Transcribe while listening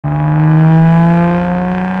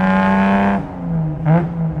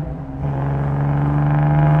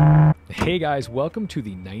guys, welcome to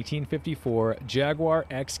the 1954 Jaguar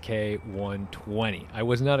XK120. I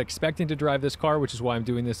was not expecting to drive this car, which is why I'm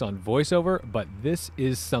doing this on voiceover, but this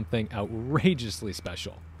is something outrageously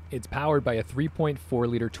special. It's powered by a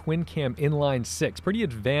 3.4-liter twin-cam inline 6, pretty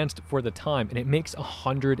advanced for the time, and it makes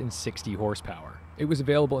 160 horsepower. It was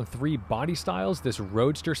available in 3 body styles, this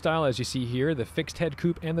Roadster style as you see here, the fixed head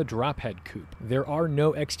coupe, and the drop head coupe. There are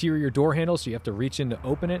no exterior door handles, so you have to reach in to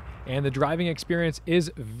open it, and the driving experience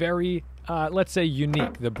is very, let's say,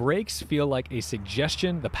 unique. The brakes feel like a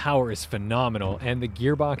suggestion, the power is phenomenal, and the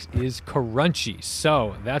gearbox is crunchy.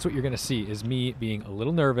 So that's what you're going to see, is me being a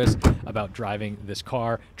little nervous about driving this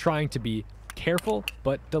car, trying to be careful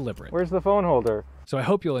but deliberate. Where's the phone holder? So I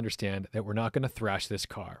hope you'll understand that we're not going to thrash this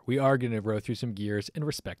car. We are going to row through some gears and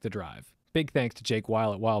respect the drive. Big thanks to Jake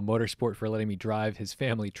Wile at Wile Motorsport for letting me drive his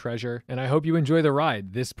family treasure, and I hope you enjoy the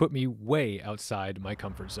ride. This put me way outside my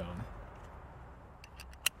comfort zone.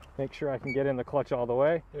 Make sure I can get in the clutch all the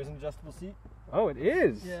way. There's an adjustable seat. Oh, it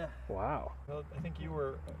is? Yeah. Wow. Well, I think you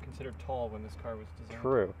were considered tall when this car was designed.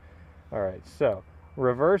 True. All right, so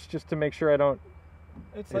reverse just to make sure I don't...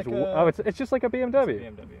 It's like a... Oh, it's just like a BMW. It's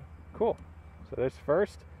a BMW. Cool. So there's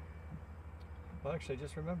first. Well, actually,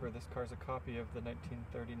 just remember, this car's a copy of the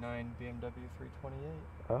 1939 BMW 328.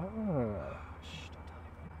 Ah. Shh, don't tell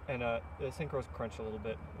anybody. And the synchros crunch a little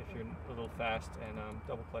bit if you're a little fast, and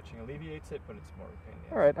double clutching alleviates it, but it's more of a pain in the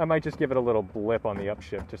ass. All right, I might just give it a little blip on the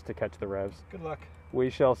upshift just to catch the revs. Good luck. We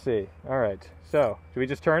shall see. All right, so do we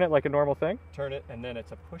just turn it like a normal thing? Turn it, and then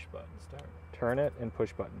it's a push button start. Turn it and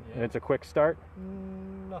push button. Yeah. And it's a quick start?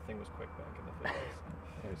 Nothing was quick back in the 50s.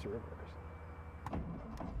 There's the reverse.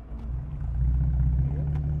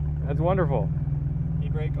 That's wonderful.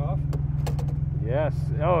 E-brake off. Yes.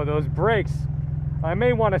 Oh, those brakes. I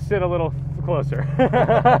may want to sit a little closer.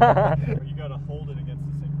 You gotta hold it against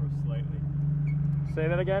the synchro slightly. Say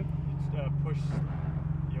that again? It's push.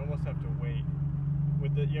 You almost have to wait.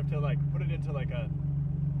 With the, you have to like put it into like a,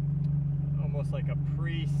 almost like a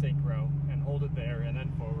pre-synchro, and hold it there, and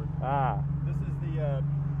then forward. Ah. This is the.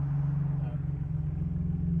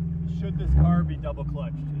 Should this car be double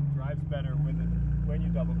clutched? It drives better with it when you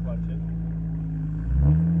double clutch it.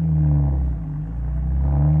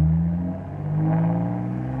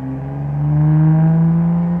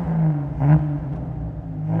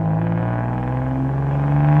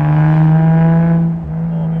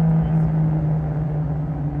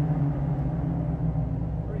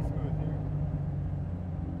 Pretty smooth here.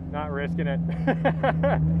 Not risking it.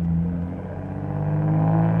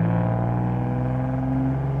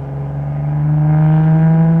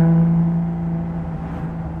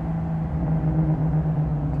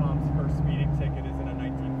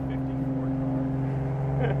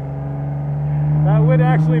 Would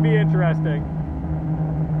actually be interesting.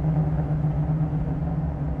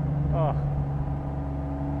 Oh.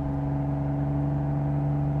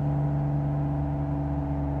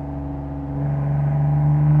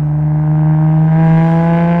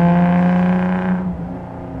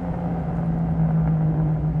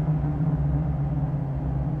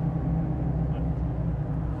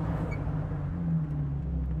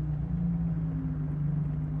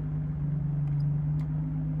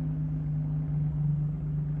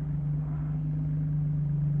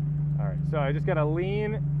 So I just gotta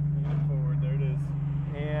lean forward, there it is.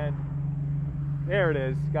 And there it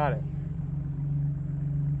is, got it.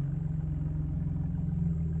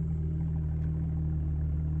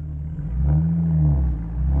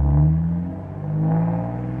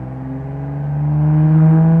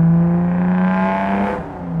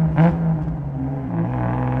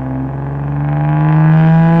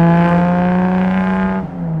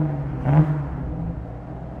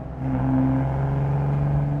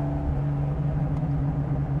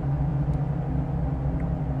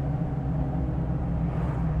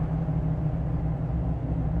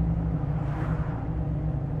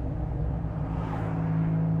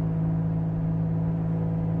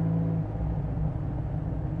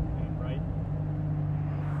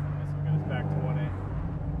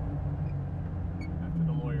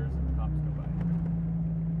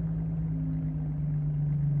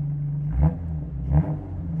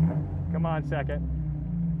 Come on, second.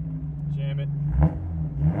 Jam it.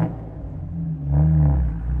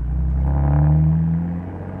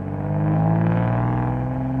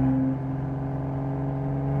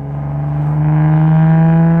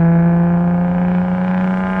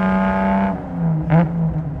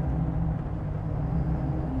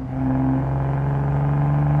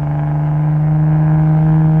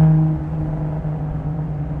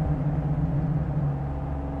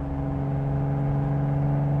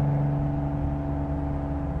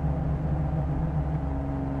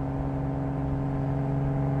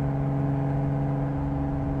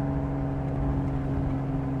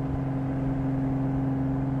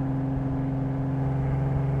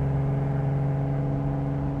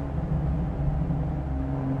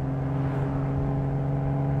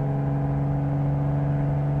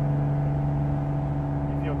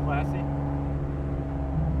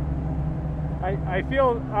 I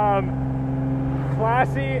feel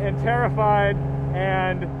classy and terrified,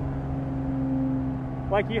 and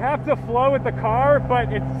like you have to flow with the car,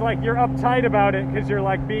 but it's like you're uptight about it because you're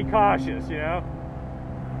like, be cautious, you know?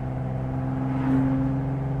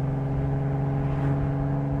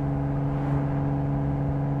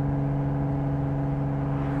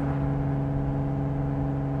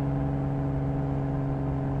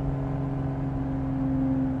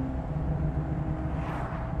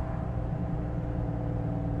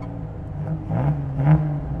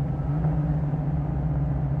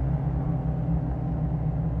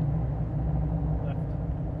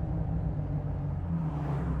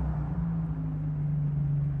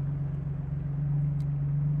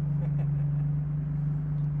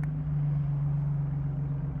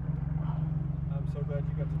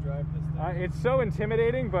 It's so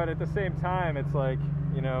intimidating, but at the same time, it's like,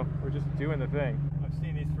 you know, we're just doing the thing. I've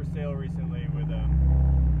seen these for sale recently with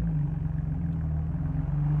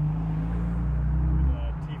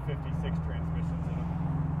T56 transmissions in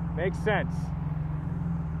them. Makes sense.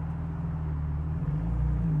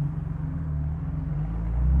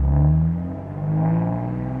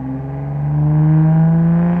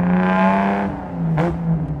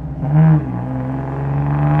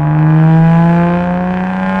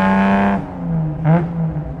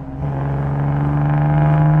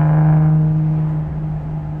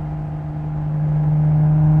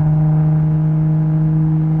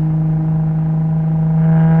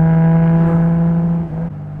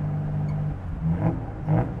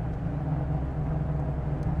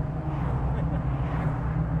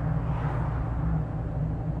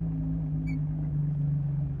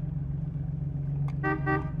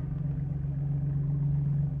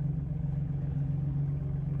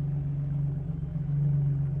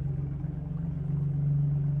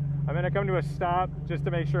 I'm gonna come to a stop just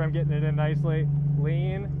to make sure I'm getting it in nicely.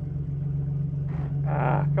 Lean.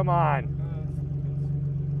 Ah, come on.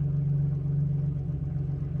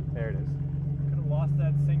 There it is. Could have lost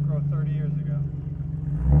that synchro 30 years ago.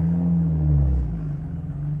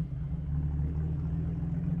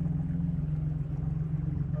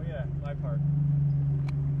 Oh yeah, my part.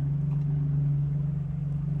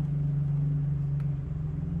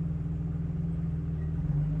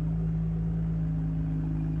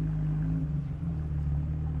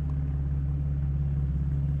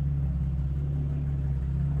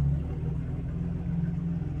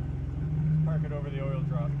 Over the oil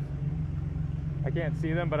drops. I can't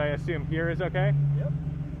see them, but I assume here is okay? Yep.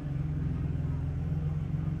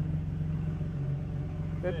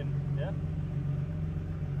 Good. Yeah.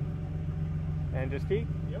 And just keep?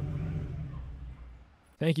 Yep.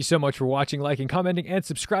 Thank you so much for watching, liking, commenting, and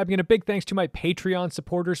subscribing, and a big thanks to my Patreon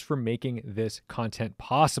supporters for making this content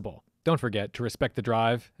possible. Don't forget to respect the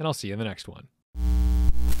drive, and I'll see you in the next one.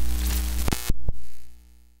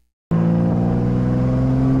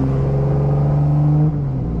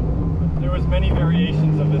 Many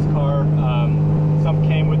variations of this car. Some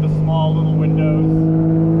came with the small little windows,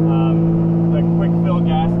 the quick fill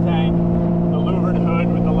gas tank, the louvered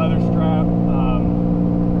hood with the leather strap.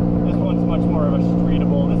 This one's much more of a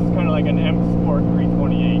streetable. This is kind of like an M Sport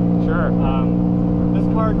 328. Sure. This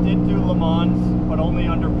car did do Le Mans, but only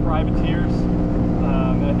under privateers.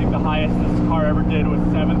 And I think the highest this car ever did was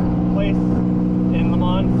 7th place in Le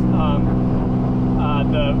Mans.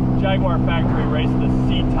 The Jaguar factory raced the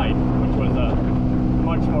C-Type, which was a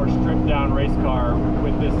much more stripped down race car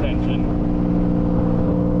with this engine.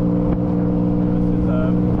 This is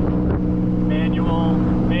a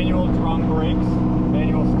manual drum brakes,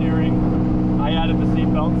 manual steering. I added the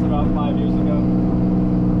seat belts about 5 years ago.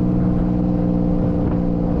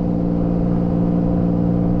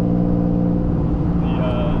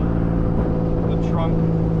 The trunk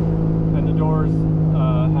and the doors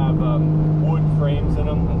have wood frames in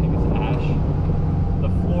them. I think it's ash. The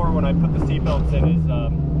floor, when I put the seat belts in, is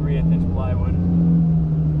 3/8 inch plywood.